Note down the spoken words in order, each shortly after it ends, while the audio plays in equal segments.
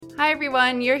Hi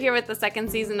everyone, you're here with the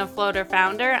second season of Floater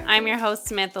Founder. I'm your host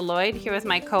Samantha Lloyd, here with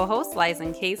my co-host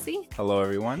Liza Casey. Hello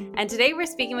everyone. And today we're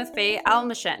speaking with Faye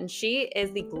Almachet, and she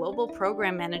is the Global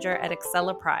Program Manager at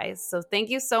Acceleprise. So thank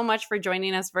you so much for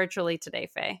joining us virtually today,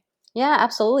 Faye. Yeah,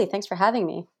 absolutely. Thanks for having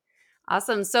me.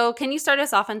 Awesome. So can you start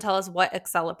us off and tell us what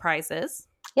Acceleprise is?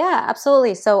 Yeah,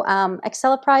 absolutely. So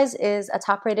Acceleprise is a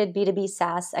top-rated B2B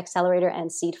SaaS accelerator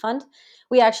and seed fund.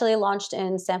 We actually launched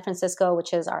in San Francisco,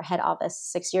 which is our head office,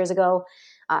 6 years ago,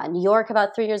 New York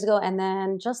about 3 years ago, and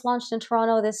then just launched in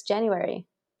Toronto this January.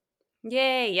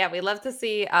 Yay. Yeah, we love to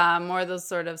see more of those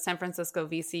sort of San Francisco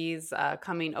VCs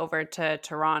coming over to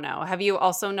Toronto. Have you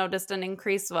also noticed an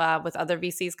increase with other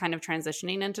VCs kind of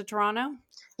transitioning into Toronto?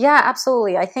 Yeah,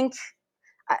 absolutely. I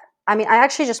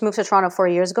actually just moved to Toronto 4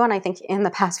 years ago, and I think in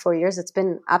the past 4 years, it's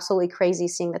been absolutely crazy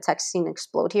seeing the tech scene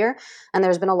explode here. And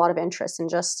there's been a lot of interest in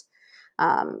just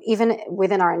even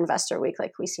within our investor week,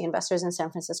 like we see investors in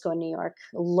San Francisco and New York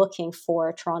looking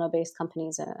for Toronto-based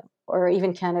companies or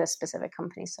even Canada-specific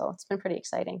companies. So it's been pretty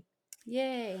exciting.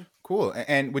 Yay. Cool.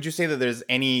 And would you say that there's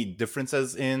any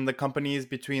differences in the companies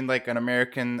between like an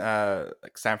American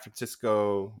like San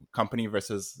Francisco company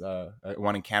versus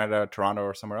one in Canada, Toronto,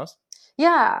 or somewhere else?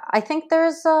 Yeah, I think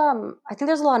there's a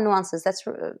lot of nuances. That's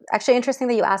actually interesting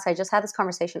that you asked. I just had this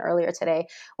conversation earlier today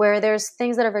where there's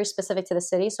things that are very specific to the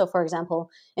city. So for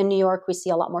example, in New York, we see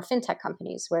a lot more fintech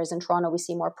companies, whereas in Toronto, we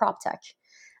see more prop tech.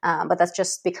 But that's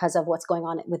just because of what's going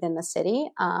on within the city.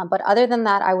 But other than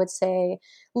that, I would say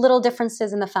little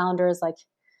differences in the founders, like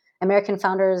American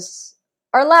founders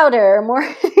are louder, more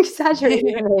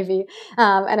exaggerated maybe.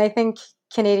 And I think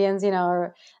Canadians,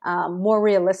 are more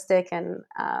realistic, and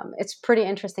it's pretty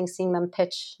interesting seeing them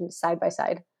pitch side by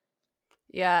side.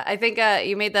 Yeah, I think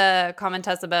you made the comment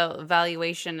to us about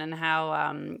valuation and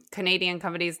how Canadian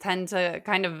companies tend to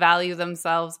kind of value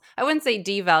themselves. I wouldn't say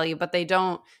devalue, but they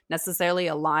don't necessarily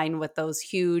align with those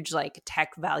huge like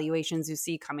tech valuations you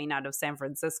see coming out of San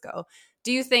Francisco.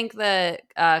 Do you think that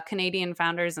Canadian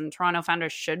founders and Toronto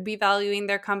founders should be valuing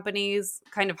their companies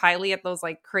kind of highly at those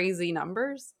like crazy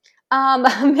numbers?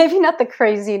 Maybe not the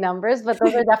crazy numbers, but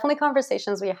those are definitely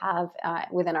conversations we have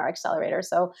within our accelerator.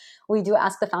 So we do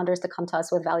ask the founders to come to us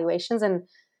with valuations, and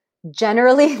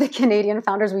generally the Canadian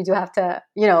founders, we do have to,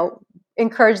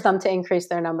 encourage them to increase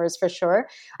their numbers for sure.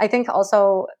 I think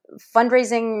also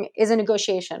fundraising is a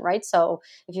negotiation, right? So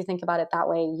if you think about it that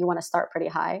way, you want to start pretty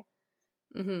high.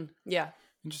 Mm-hmm. Yeah.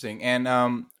 Interesting.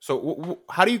 And so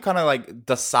how do you kind of like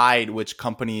decide which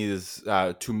companies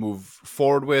to move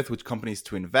forward with, which companies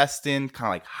to invest in, kind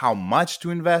of like how much to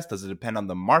invest? Does it depend on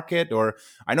the market? Or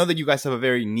I know that you guys have a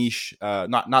very niche,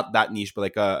 not that niche, but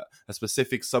like a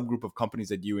specific subgroup of companies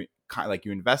that you kind of like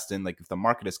you invest in, like if the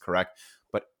market is correct.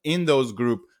 But in those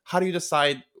group, how do you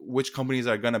decide which companies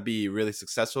are going to be really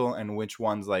successful and which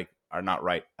ones like are not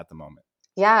right at the moment?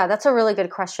 Yeah, that's a really good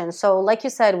question. So like you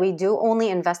said, we do only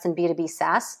invest in B2B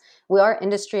SaaS. We are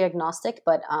industry agnostic,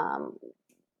 but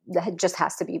that just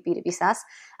has to be B2B SaaS.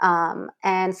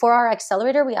 And for our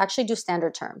accelerator, we actually do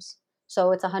standard terms.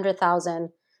 So it's 100,000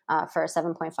 for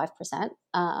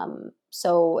 7.5%.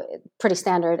 So pretty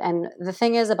standard. And the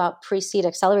thing is about pre-seed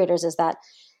accelerators is that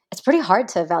it's pretty hard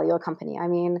to value a company. I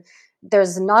mean,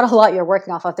 there's not a lot you're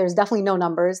working off of. There's definitely no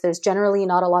numbers. There's generally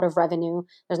not a lot of revenue.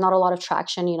 There's not a lot of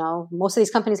traction. Most of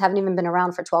these companies haven't even been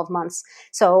around for 12 months.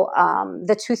 So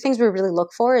the two things we really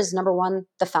look for is number one,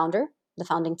 the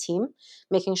founding team,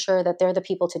 making sure that they're the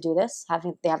people to do this,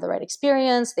 they have the right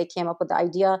experience. They came up with the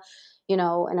idea, in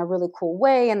a really cool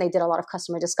way, and they did a lot of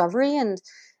customer discovery. And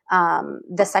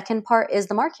the second part is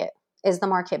the market. Is the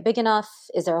market big enough?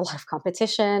 Is there a lot of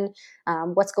competition?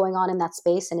 What's going on in that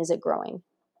space, and is it growing?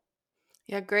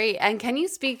 Yeah, great. And can you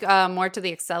speak more to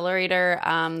the accelerator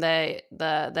that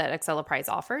Acceleprise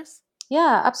offers?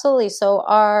 Yeah, absolutely. So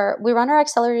we run our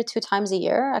accelerator 2 times a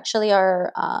year. Actually,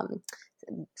 our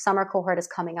summer cohort is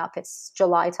coming up. It's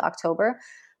July to October,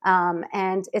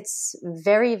 and it's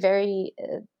very, very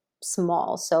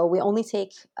small. So we only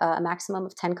take a maximum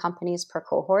of 10 companies per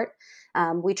cohort.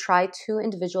 We try to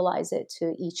individualize it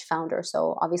to each founder.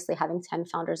 So obviously having 10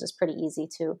 founders is pretty easy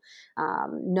to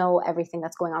know everything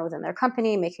that's going on within their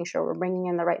company, making sure we're bringing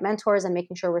in the right mentors and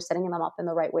making sure we're setting them up in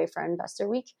the right way for Investor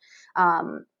Week.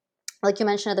 Like you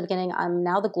mentioned at the beginning, I'm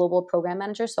now the global program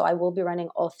manager, so I will be running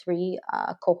all 3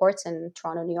 cohorts in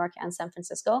Toronto, New York, and San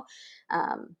Francisco.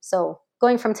 So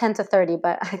going from 10 to 30,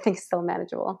 but I think still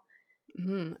manageable.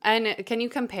 Mm-hmm. And can you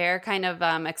compare kind of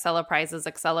Acceleprise's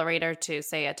accelerator to,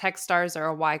 say, a Techstars or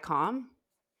a YCOM?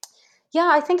 Yeah,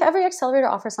 I think every accelerator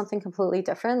offers something completely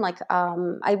different. Like,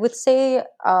 I would say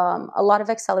a lot of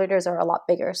accelerators are a lot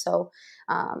bigger. So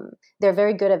they're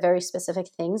very good at very specific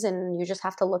things, and you just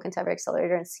have to look into every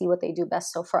accelerator and see what they do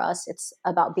best. So for us, it's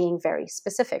about being very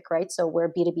specific, right? So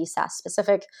we're B2B SaaS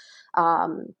specific.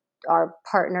 Um, our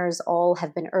partners all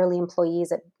have been early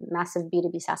employees at massive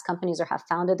B2B SaaS companies or have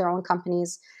founded their own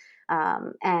companies.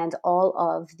 And all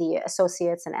of the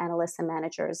associates and analysts and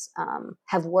managers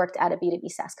have worked at a B2B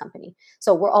SaaS company.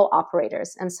 So we're all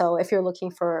operators. And so if you're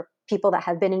looking for people that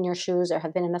have been in your shoes or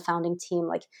have been in the founding team,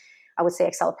 like I would say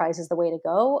Acceleprise is the way to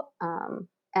go.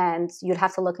 And you'd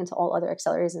have to look into all other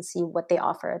accelerators and see what they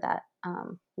offer that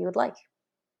you would like.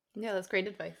 Yeah, that's great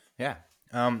advice. Yeah.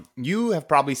 You have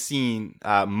probably seen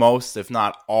most, if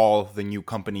not all, the new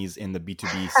companies in the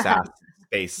B2B SaaS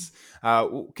space.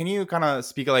 Can you kind of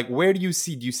speak like, where do you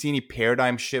see any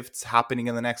paradigm shifts happening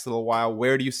in the next little while?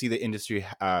 Where do you see the industry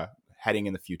heading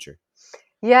in the future?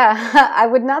 Yeah, I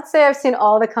would not say I've seen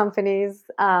all the companies.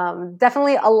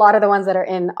 Definitely a lot of the ones that are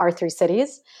in our three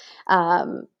cities.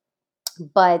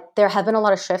 But there have been a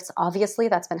lot of shifts. Obviously,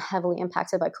 that's been heavily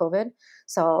impacted by COVID.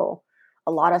 So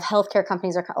a lot of healthcare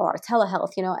companies are a lot of telehealth,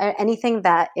 anything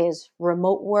that is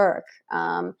remote work.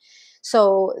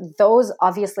 So those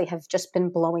obviously have just been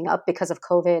blowing up because of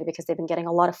COVID, because they've been getting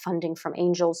a lot of funding from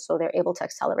angels. So they're able to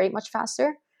accelerate much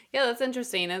faster. Yeah, that's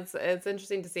interesting. It's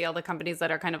interesting to see all the companies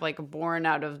that are kind of like born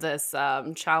out of this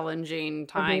challenging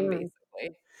time,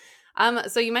 basically.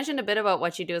 So you mentioned a bit about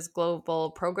what you do as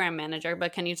global program manager,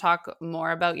 but can you talk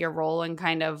more about your role and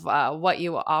kind of what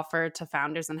you offer to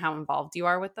founders and how involved you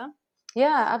are with them?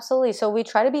 Yeah, absolutely. So we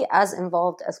try to be as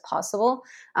involved as possible.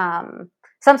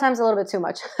 Sometimes a little bit too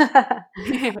much.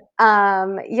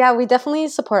 Yeah, we definitely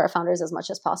support our founders as much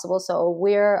as possible. So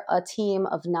we're a team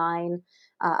of 9,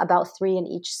 about 3 in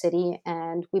each city.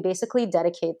 And we basically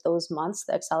dedicate those months,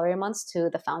 the accelerator months, to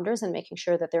the founders and making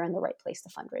sure that they're in the right place to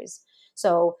fundraise.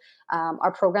 So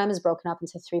our program is broken up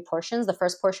into 3 portions. The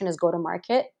first portion is go to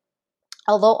market.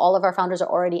 Although all of our founders are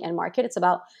already in market, it's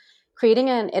about creating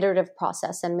an iterative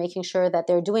process and making sure that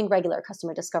they're doing regular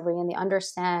customer discovery and they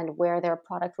understand where their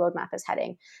product roadmap is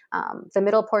heading. The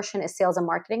middle portion is sales and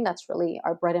marketing. That's really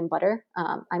our bread and butter.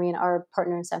 Our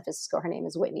partner in San Francisco, her name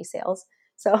is Whitney Sales.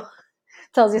 So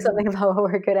tells you something about what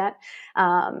we're good at.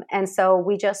 And so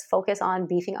we just focus on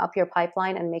beefing up your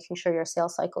pipeline and making sure your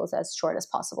sales cycle is as short as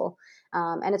possible.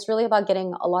 And it's really about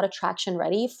getting a lot of traction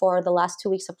ready for the last 2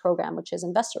 weeks of program, which is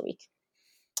Investor Week.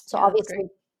 So yeah, obviously,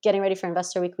 getting ready for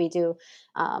Investor Week, we do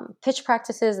pitch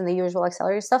practices and the usual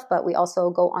accelerator stuff, but we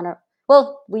also go on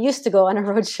we used to go on a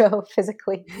roadshow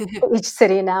physically for each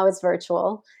city. Now it's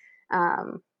virtual.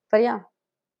 But yeah.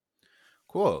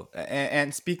 Cool.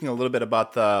 And speaking a little bit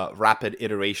about the rapid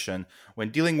iteration,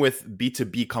 when dealing with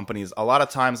B2B companies, a lot of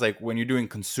times, like when you're doing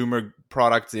consumer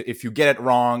products, if you get it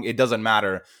wrong, it doesn't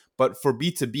matter. But for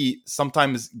B2B,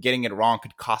 sometimes getting it wrong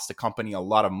could cost a company a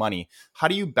lot of money. How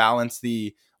do you balance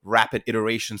the rapid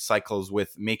iteration cycles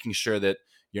with making sure that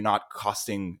you're not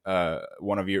costing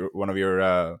one of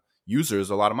your users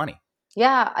a lot of money?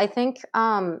 Yeah, I think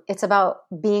it's about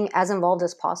being as involved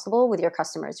as possible with your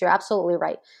customers. You're absolutely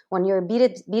right. When you're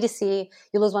B2C,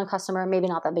 you lose one customer, maybe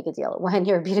not that big a deal. When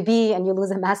you're B2B and you lose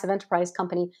a massive enterprise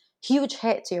company, huge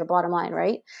hit to your bottom line,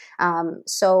 right?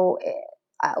 So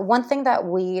one thing that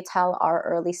we tell our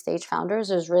early stage founders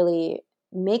is really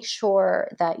make sure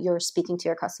that you're speaking to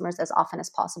your customers as often as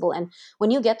possible. And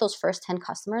when you get those first 10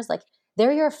 customers, like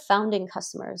they're your founding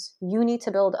customers. You need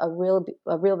to build a real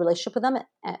relationship with them.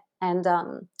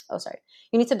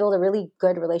 You need to build a really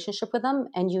good relationship with them,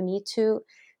 and you need to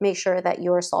make sure that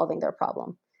you're solving their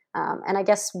problem. And I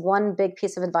guess one big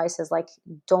piece of advice is like,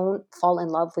 don't fall in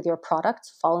love with your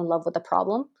product, fall in love with the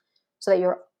problem, so that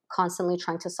you're constantly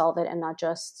trying to solve it and not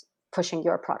just pushing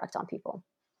your product on people.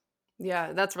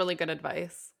 Yeah, that's really good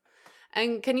advice.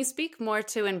 And can you speak more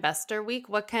to Investor Week?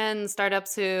 What can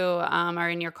startups who are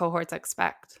in your cohorts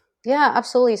expect? Yeah,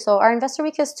 absolutely. So our Investor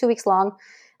Week is 2 weeks long.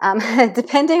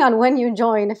 Depending on when you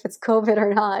join, if it's COVID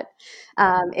or not,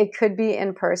 it could be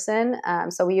in person.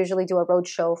 So we usually do a road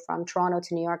show from Toronto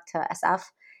to New York to SF.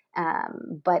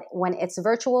 But when it's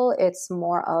virtual, it's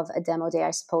more of a demo day,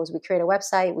 I suppose. We create a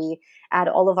website, we add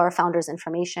all of our founders'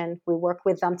 information, we work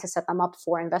with them to set them up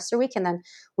for Investor Week, and then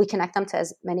we connect them to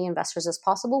as many investors as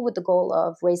possible with the goal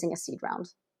of raising a seed round.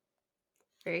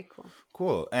 Very cool.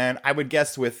 Cool. And I would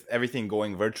guess with everything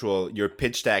going virtual, your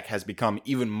pitch deck has become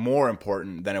even more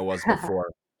important than it was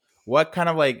before. What kind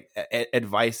of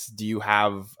advice do you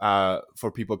have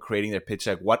for people creating their pitch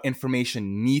deck? What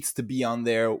information needs to be on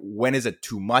there? When is it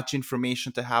too much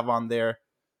information to have on there?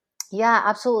 Yeah,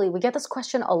 absolutely. We get this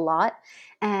question a lot,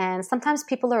 and sometimes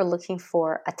people are looking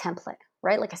for a template,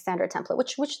 right? Like a standard template,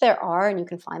 which there are, and you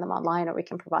can find them online, or we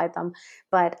can provide them.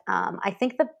 But I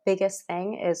think the biggest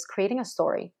thing is creating a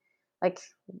story. Like,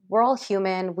 we're all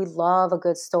human. We love a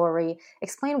good story.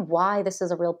 Explain why this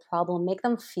is a real problem. Make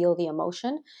them feel the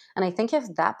emotion. And I think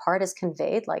if that part is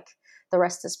conveyed, like, the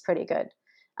rest is pretty good.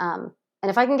 And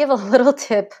if I can give a little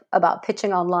tip about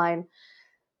pitching online,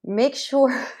 make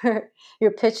sure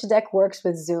your pitch deck works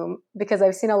with Zoom, because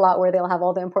I've seen a lot where they'll have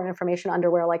all the important information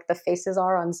under where like the faces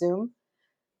are on Zoom.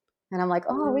 And I'm like,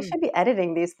 oh, we Mm, should be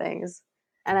editing these things.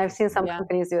 And I've seen Interesting. some yeah.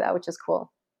 companies do that, which is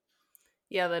cool.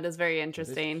 Yeah, that is very That is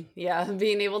interesting. Yeah,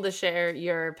 being able to share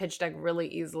your pitch deck really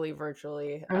easily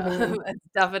virtually, Hmm. it's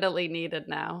definitely needed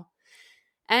now.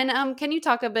 And can you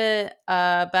talk a bit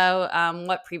about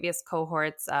what previous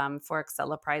cohorts for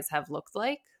Acceleprise have looked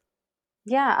like?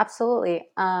 Yeah, absolutely.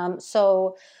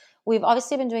 So we've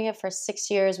obviously been doing it for 6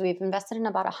 years. We've invested in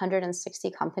about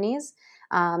 160 companies.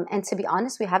 And to be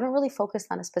honest, we haven't really focused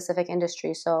on a specific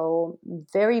industry. So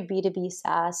very B2B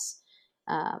SaaS.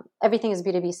 Everything is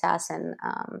B2B SaaS, and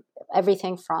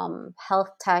everything from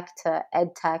health tech to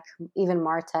ed tech, even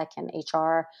MarTech and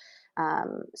HR.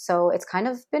 So it's kind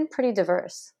of been pretty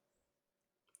diverse.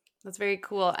 That's very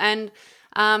cool. And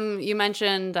you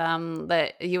mentioned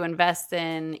that you invest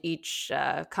in each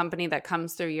company that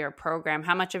comes through your program.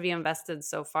 How much have you invested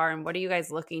so far, and what are you guys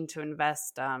looking to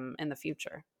invest in the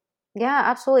future? Yeah,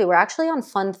 absolutely. We're actually on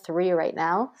Fund 3 right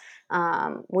now.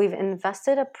 We've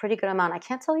invested a pretty good amount. I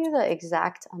can't tell you the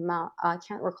exact amount. I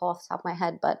can't recall off the top of my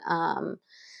head, but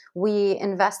we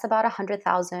invest about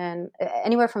 100,000,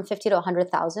 anywhere from 50 to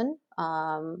 100,000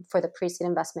 for the pre-seed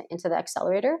investment into the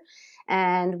accelerator.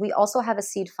 And we also have a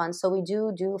seed fund. So we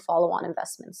do follow-on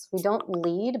investments. We don't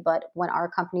lead, but when our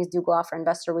companies do go out for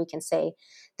investor, we can say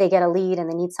they get a lead and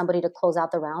they need somebody to close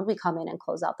out the round. We come in and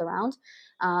close out the round.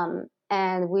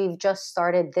 And we've just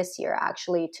started this year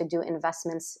actually to do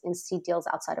investments in seed deals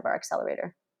outside of our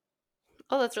accelerator.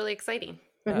 Oh, that's really exciting.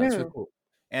 Yeah, that's really Hmm. cool.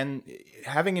 And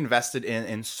having invested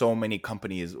in so many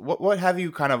companies, what have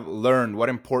you kind of learned? What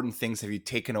important things have you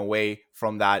taken away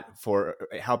from that for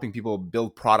helping people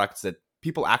build products that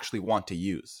people actually want to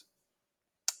use?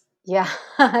 Yeah,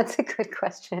 that's a good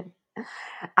question.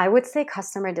 I would say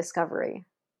customer discovery.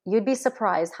 You'd be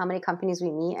surprised how many companies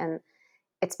we meet, and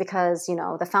it's because,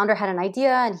 the founder had an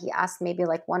idea and he asked maybe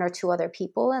like one or two other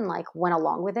people and like went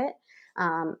along with it.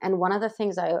 And one of the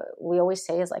things we always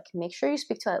say is like, make sure you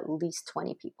speak to at least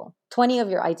 20 people, 20 of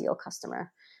your ideal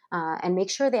customer, and make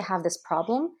sure they have this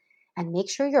problem, and make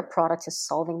sure your product is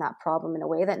solving that problem in a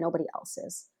way that nobody else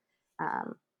is.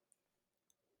 Um,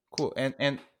 Cool.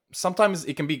 And sometimes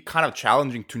it can be kind of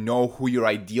challenging to know who your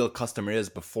ideal customer is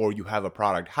before you have a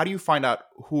product. How do you find out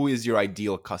who is your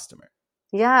ideal customer?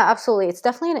 Yeah, absolutely. It's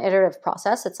definitely an iterative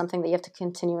process. It's something that you have to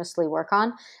continuously work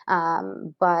on.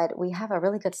 But we have a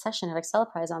really good session at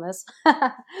Acceleprise on this.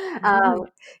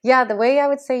 Yeah, the way I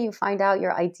would say you find out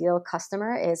your ideal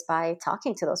customer is by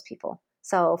talking to those people.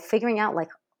 So figuring out like,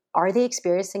 are they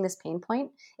experiencing this pain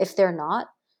point? If they're not,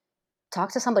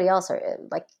 talk to somebody else, or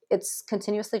like, it's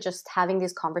continuously just having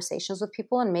these conversations with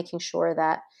people and making sure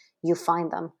that you find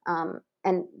them.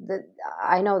 And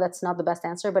I know that's not the best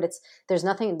answer, but there's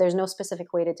no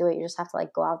specific way to do it. You just have to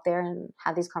like go out there and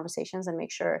have these conversations and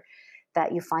make sure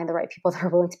that you find the right people that are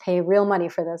willing to pay real money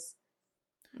for this.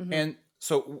 Hmm. And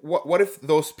so what if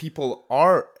those people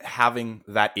are having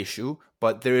that issue,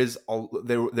 but there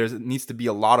needs to be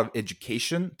a lot of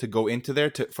education to go into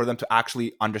there for them to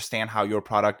actually understand how your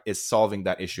product is solving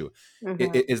that issue. Hmm.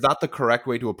 Is that the correct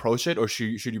way to approach it, or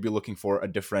should you be looking for a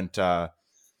different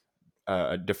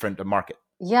market?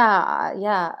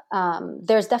 Yeah.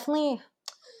 There's definitely,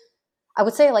 I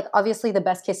would say, like, obviously the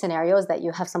best case scenario is that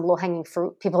you have some low hanging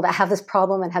fruit, people that have this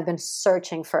problem and have been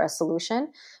searching for a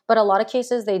solution. But a lot of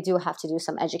cases, they do have to do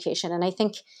some education. And I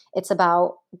think it's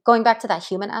about going back to that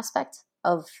human aspect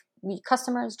of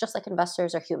customers, just like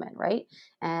investors are human, right?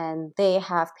 And they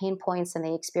have pain points and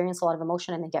they experience a lot of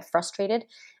emotion and they get frustrated.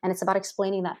 And it's about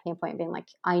explaining that pain point, being like,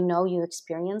 I know you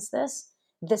experience this.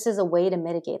 This is a way to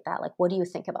mitigate that. Like, what do you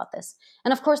think about this?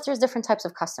 And of course, there's different types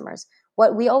of customers.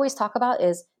 What we always talk about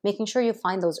is making sure you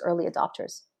find those early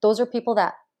adopters. Those are people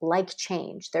that like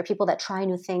change. They're people that try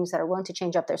new things, that are willing to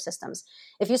change up their systems.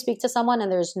 If you speak to someone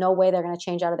and there's no way they're going to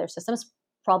change out of their systems,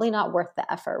 probably not worth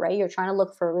the effort, right? You're trying to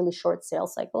look for really short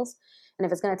sales cycles. And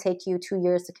if it's going to take you 2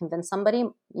 years to convince somebody,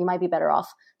 you might be better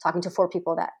off talking to four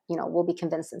people that, will be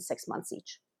convinced in 6 months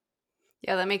each.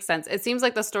 Yeah, that makes sense. It seems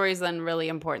like the story is then really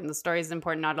important. The story is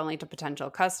important not only to potential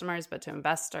customers, but to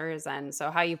investors. And so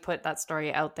how you put that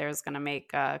story out there is going to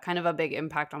make kind of a big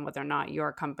impact on whether or not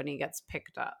your company gets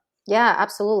picked up. Yeah,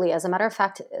 absolutely. As a matter of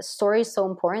fact, story is so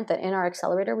important that in our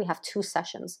accelerator, we have 2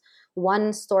 sessions.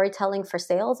 One storytelling for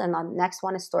sales, and the next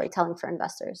one is storytelling for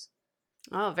investors.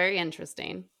 Oh, very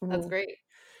interesting. That's Mhm. great.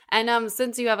 And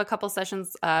since you have a couple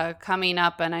sessions coming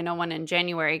up, and I know one in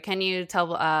January, can you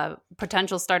tell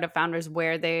potential startup founders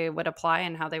where they would apply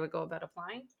and how they would go about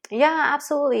applying? Yeah,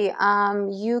 absolutely.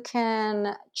 You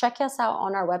can check us out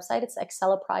on our website. It's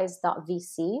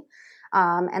acceleprise.vc.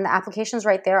 And the application's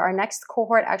right there. Our next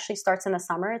cohort actually starts in the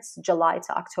summer. It's July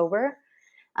to October.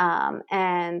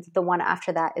 And the one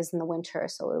after that is in the winter.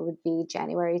 So it would be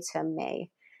January to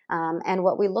May. And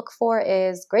what we look for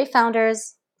is great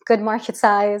founders, good market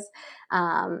size,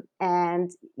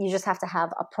 and you just have to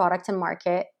have a product and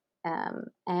market.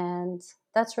 And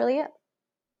that's really it.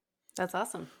 That's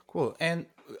awesome. Cool. And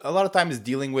a lot of times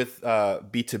dealing with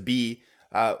B2B,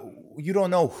 you don't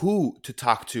know who to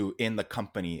talk to in the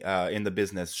company, in the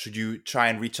business. Should you try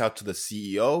and reach out to the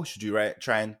CEO? Should you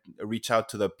try and reach out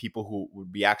to the people who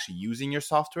would be actually using your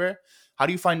software? How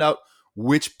do you find out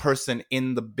which person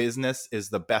in the business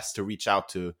is the best to reach out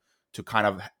to kind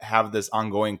of have this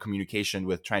ongoing communication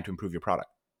with trying to improve your product?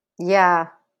 Yeah,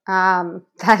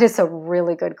 that is a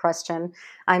really good question.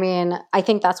 I mean, I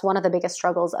think that's one of the biggest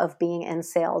struggles of being in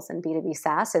sales and B2B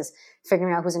SaaS is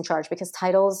figuring out who's in charge, because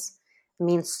titles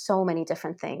mean so many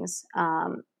different things.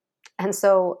 And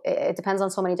so it depends on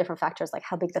so many different factors, like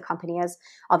how big the company is.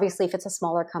 Obviously, if it's a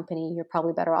smaller company, you're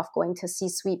probably better off going to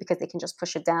C-suite because they can just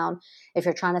push it down. If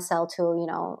you're trying to sell to,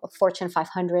 a Fortune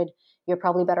 500, you're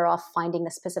probably better off finding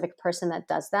the specific person that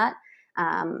does that.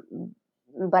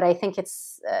 But I think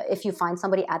it's if you find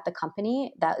somebody at the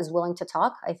company that is willing to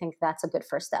talk, I think that's a good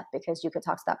first step, because you could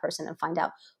talk to that person and find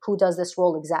out who does this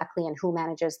role exactly and who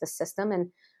manages the system,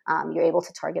 and you're able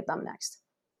to target them next.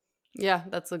 Yeah,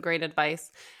 that's a great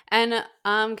advice. And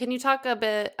can you talk a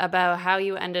bit about how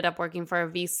you ended up working for a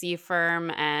VC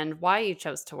firm and why you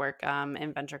chose to work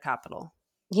in venture capital?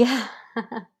 Yeah,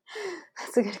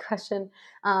 that's a good question.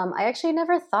 I actually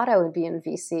never thought I would be in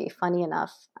VC, funny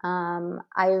enough.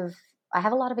 I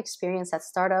have a lot of experience at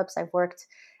startups. I've worked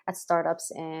at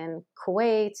startups in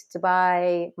Kuwait,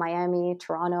 Dubai, Miami,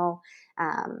 Toronto.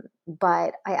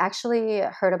 But I actually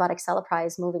heard about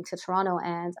Acceleprise moving to Toronto,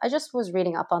 and I just was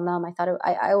reading up on them. I thought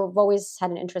I've always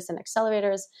had an interest in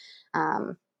accelerators.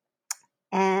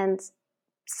 And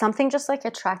something just like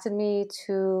attracted me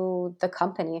to the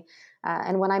company.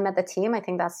 And when I met the team, I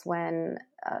think that's when,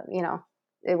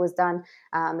 it was done.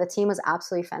 The team was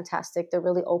absolutely fantastic. They're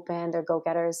really open. They're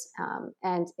go-getters.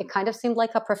 And it kind of seemed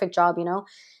like a perfect job.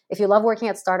 If you love working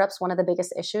at startups, one of the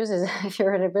biggest issues is if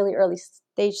you're at a really early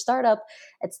stage startup,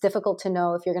 it's difficult to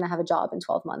know if you're going to have a job in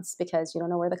 12 months because you don't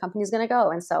know where the company is going to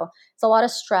go. And so it's a lot of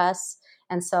stress.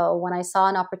 And so when I saw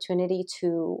an opportunity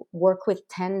to work with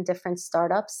 10 different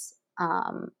startups,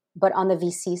 but on the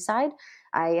VC side,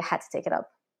 I had to take it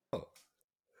up.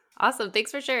 Awesome.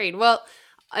 Thanks for sharing. Well,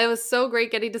 it was so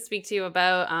great getting to speak to you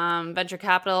about venture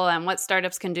capital and what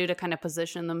startups can do to kind of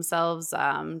position themselves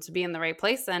to be in the right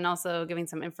place, and also giving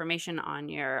some information on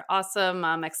your awesome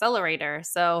accelerator.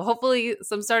 So hopefully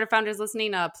some startup founders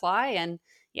listening apply. And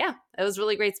yeah, it was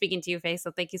really great speaking to you, Faye.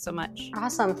 So thank you so much.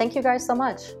 Awesome. Thank you guys so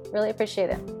much. Really appreciate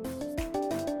it.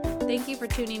 Thank you for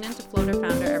tuning in to Floater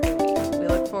Founder every week. We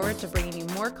look forward to bringing you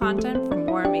more content from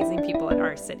more amazing people in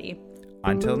our city.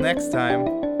 Until next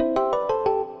time.